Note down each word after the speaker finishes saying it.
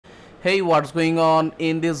Hey, what's going on?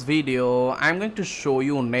 In this video I'm going to show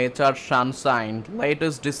you Nature Sunshine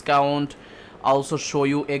latest discount, also show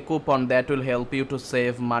you a coupon that will help you to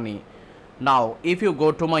save money. Now if you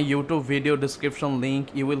go to my YouTube video description link,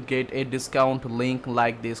 you will get a discount link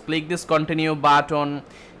like this. Click this continue button.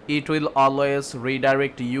 It will always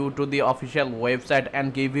redirect you to the official website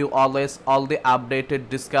and give you always all the updated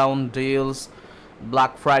discount deals,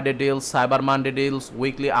 Black Friday deals, Cyber Monday deals,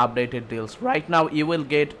 weekly updated deals. Right now you will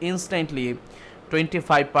get instantly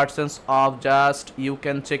 25% off. Just you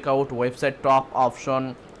can check out website top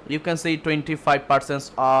option. You can see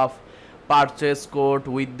 25% off purchase code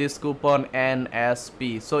with this coupon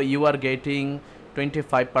NSP. So you are getting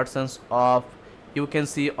 25% off. You can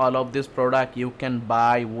see all of this product you can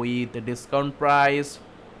buy with discount price.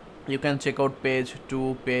 You can check out page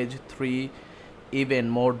 2, page 3, even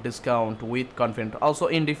more discount with confidence. Also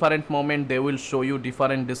in different moment they will show you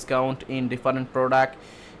different discount in different product.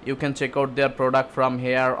 You can check out their product from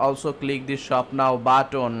here. Also click the shop now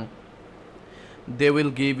button. They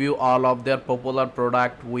will give you all of their popular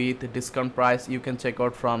product with discount price. You can check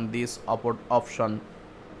out from this option.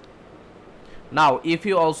 Now if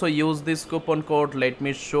you also use this coupon code, let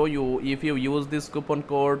me show you. If you use this coupon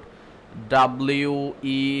code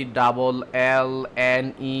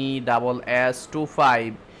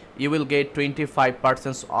WELLNESS25, you will get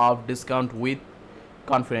 25% off discount with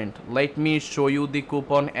confident. Let me show you the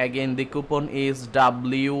coupon again. The coupon is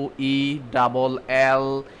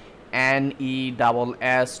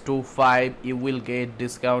WELLNESS25. You will get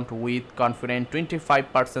discount with confident,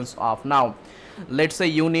 25% off. Now let's say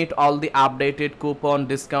you need all the updated coupon,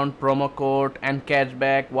 discount, promo code and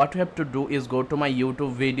cashback. What you have to do is go to my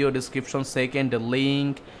YouTube video description, second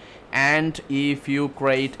link, and if you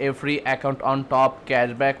create a free account on top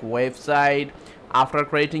cashback website, after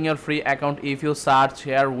creating your free account, if you search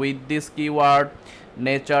here with this keyword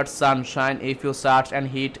Nature Sunshine, if you search and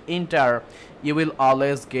hit enter, you will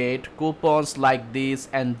always get coupons like this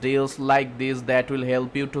and deals like this that will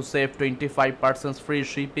help you to save 25% free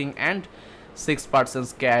shipping and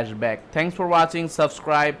 6% cashback. Thanks for watching.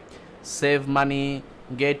 Subscribe, save money,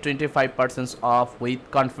 get 25% off with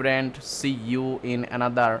confident. See you in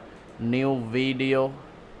another new video.